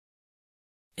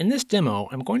In this demo,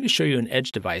 I'm going to show you an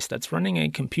edge device that's running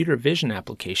a computer vision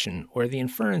application where the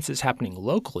inference is happening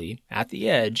locally at the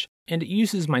edge, and it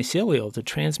uses Mycelial to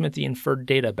transmit the inferred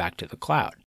data back to the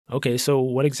cloud. Okay, so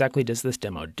what exactly does this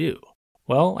demo do?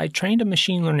 Well, I trained a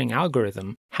machine learning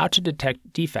algorithm how to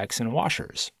detect defects in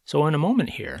washers. So in a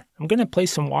moment here, I'm going to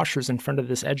place some washers in front of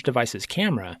this edge device's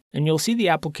camera, and you'll see the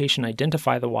application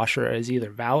identify the washer as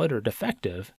either valid or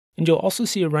defective, and you'll also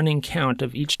see a running count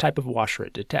of each type of washer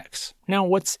it detects. Now,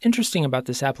 what's interesting about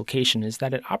this application is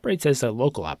that it operates as a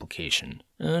local application.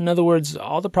 In other words,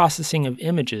 all the processing of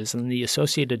images and the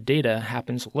associated data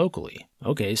happens locally.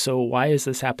 Okay, so why is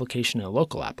this application a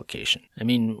local application? I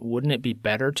mean, wouldn't it be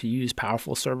better to use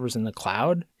powerful servers in the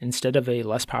cloud instead of a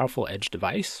less powerful edge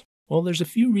device? Well, there's a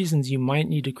few reasons you might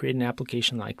need to create an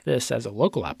application like this as a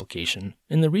local application,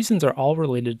 and the reasons are all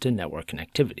related to network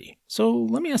connectivity. So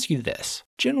let me ask you this.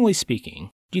 Generally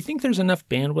speaking, do you think there's enough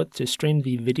bandwidth to stream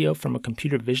the video from a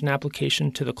computer vision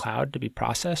application to the cloud to be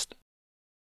processed?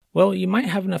 Well, you might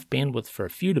have enough bandwidth for a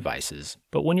few devices,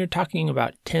 but when you're talking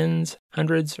about tens,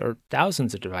 hundreds, or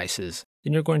thousands of devices,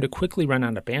 then you're going to quickly run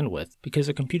out of bandwidth because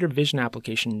a computer vision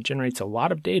application generates a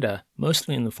lot of data,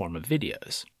 mostly in the form of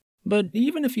videos. But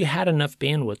even if you had enough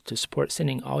bandwidth to support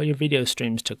sending all your video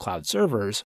streams to cloud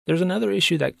servers, there's another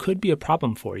issue that could be a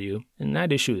problem for you, and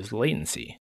that issue is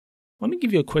latency. Let me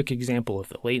give you a quick example of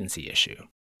the latency issue.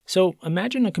 So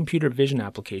imagine a computer vision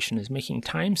application is making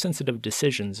time-sensitive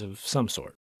decisions of some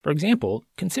sort. For example,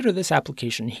 consider this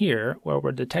application here, where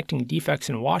we're detecting defects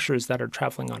in washers that are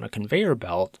traveling on a conveyor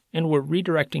belt, and we're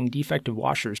redirecting defective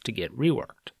washers to get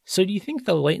reworked. So do you think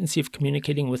the latency of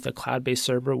communicating with a cloud-based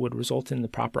server would result in the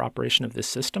proper operation of this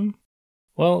system?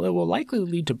 Well, it will likely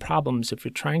lead to problems if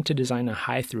you're trying to design a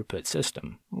high-throughput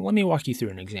system. Let me walk you through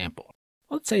an example.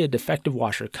 Let's say a defective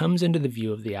washer comes into the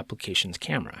view of the application's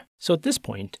camera. So at this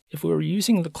point, if we were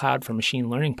using the cloud for machine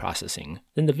learning processing,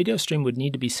 then the video stream would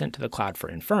need to be sent to the cloud for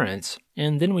inference,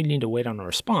 and then we'd need to wait on a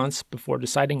response before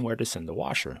deciding where to send the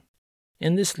washer.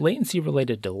 And this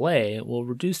latency-related delay will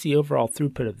reduce the overall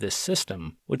throughput of this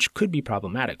system, which could be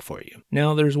problematic for you.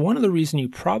 Now, there's one other reason you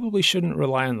probably shouldn't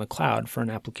rely on the cloud for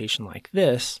an application like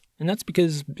this, and that's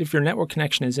because if your network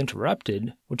connection is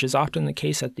interrupted, which is often the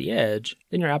case at the edge,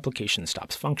 then your application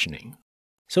stops functioning.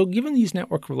 So given these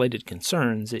network-related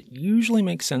concerns, it usually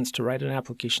makes sense to write an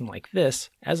application like this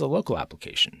as a local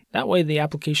application. That way the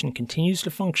application continues to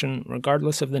function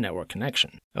regardless of the network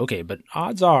connection. Okay, but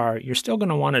odds are you're still going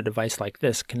to want a device like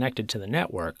this connected to the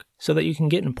network so that you can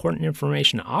get important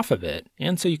information off of it,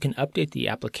 and so you can update the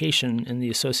application and the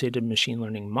associated machine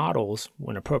learning models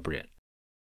when appropriate.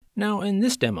 Now, in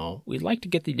this demo, we'd like to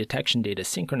get the detection data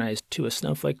synchronized to a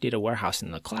Snowflake data warehouse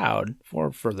in the cloud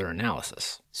for further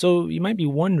analysis. So you might be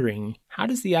wondering, how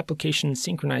does the application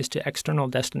synchronize to external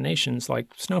destinations like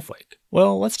Snowflake?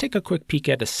 Well, let's take a quick peek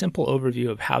at a simple overview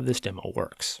of how this demo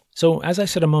works. So as I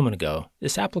said a moment ago,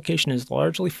 this application is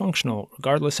largely functional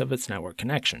regardless of its network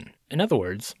connection. In other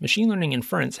words, machine learning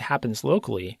inference happens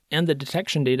locally, and the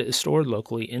detection data is stored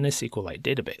locally in a SQLite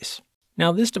database.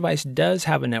 Now, this device does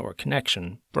have a network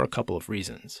connection for a couple of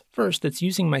reasons. First, it's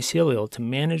using Mycelial to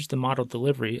manage the model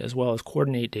delivery as well as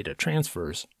coordinate data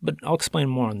transfers, but I'll explain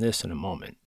more on this in a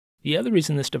moment. The other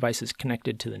reason this device is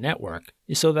connected to the network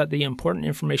is so that the important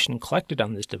information collected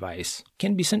on this device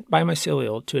can be sent by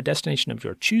Mycelial to a destination of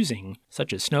your choosing,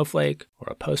 such as Snowflake or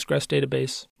a Postgres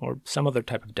database or some other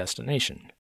type of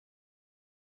destination.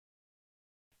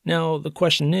 Now, the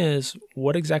question is,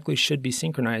 what exactly should be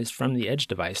synchronized from the edge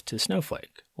device to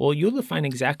Snowflake? Well, you'll define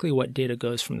exactly what data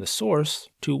goes from the source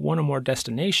to one or more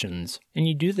destinations, and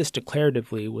you do this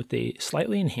declaratively with a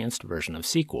slightly enhanced version of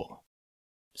SQL.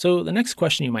 So the next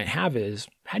question you might have is,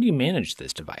 how do you manage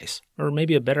this device? Or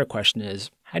maybe a better question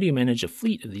is, how do you manage a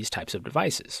fleet of these types of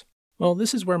devices? Well,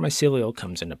 this is where Mycelial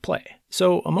comes into play.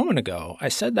 So a moment ago, I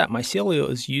said that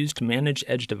Mycelial is used to manage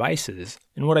edge devices,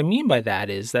 and what I mean by that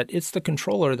is that it's the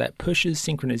controller that pushes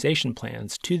synchronization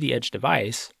plans to the edge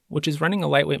device, which is running a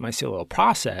lightweight Mycelial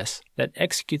process that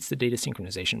executes the data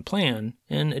synchronization plan,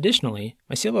 and additionally,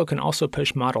 Mycelial can also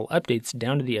push model updates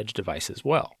down to the edge device as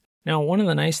well. Now, one of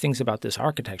the nice things about this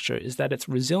architecture is that it's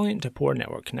resilient to poor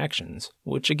network connections,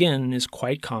 which again is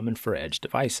quite common for edge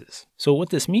devices. So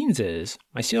what this means is,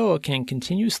 Mycelial can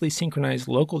continuously synchronize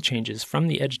local changes from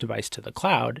the edge device to the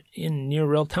cloud in near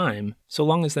real time, so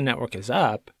long as the network is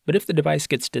up, but if the device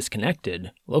gets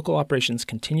disconnected, local operations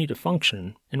continue to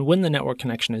function, and when the network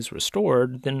connection is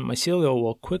restored, then Mycelial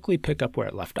will quickly pick up where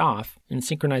it left off and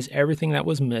synchronize everything that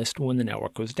was missed when the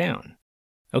network was down.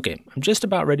 Okay, I'm just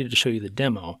about ready to show you the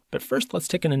demo, but first let's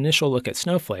take an initial look at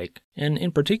Snowflake, and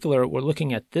in particular we're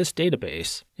looking at this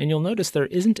database, and you'll notice there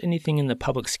isn't anything in the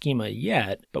public schema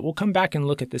yet, but we'll come back and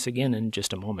look at this again in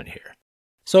just a moment here.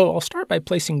 So I'll start by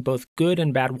placing both good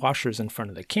and bad washers in front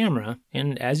of the camera,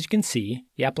 and as you can see,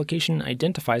 the application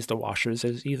identifies the washers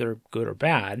as either good or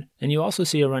bad, and you also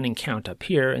see a running count up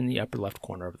here in the upper left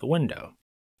corner of the window.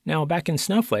 Now back in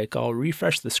Snowflake, I'll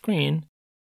refresh the screen,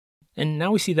 and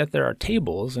now we see that there are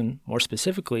tables, and more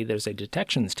specifically, there's a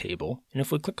detections table. And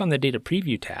if we click on the Data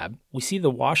Preview tab, we see the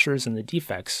washers and the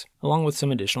defects, along with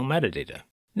some additional metadata.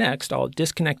 Next, I'll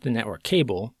disconnect the network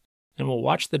cable, and we'll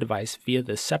watch the device via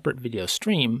the separate video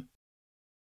stream.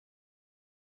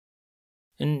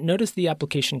 And notice the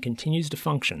application continues to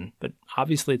function, but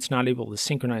obviously it's not able to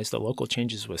synchronize the local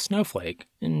changes with Snowflake.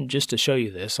 And just to show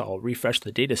you this, I'll refresh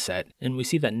the dataset, and we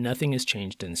see that nothing has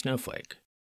changed in Snowflake.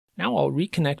 Now I'll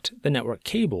reconnect the network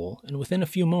cable, and within a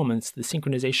few moments, the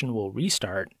synchronization will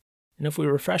restart. And if we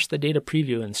refresh the data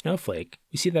preview in Snowflake,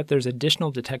 we see that there's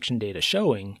additional detection data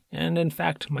showing, and in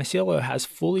fact, Mycelial has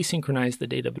fully synchronized the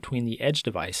data between the edge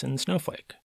device and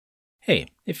Snowflake. Hey,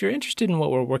 if you're interested in what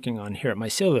we're working on here at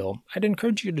Mycelial, I'd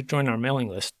encourage you to join our mailing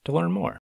list to learn more.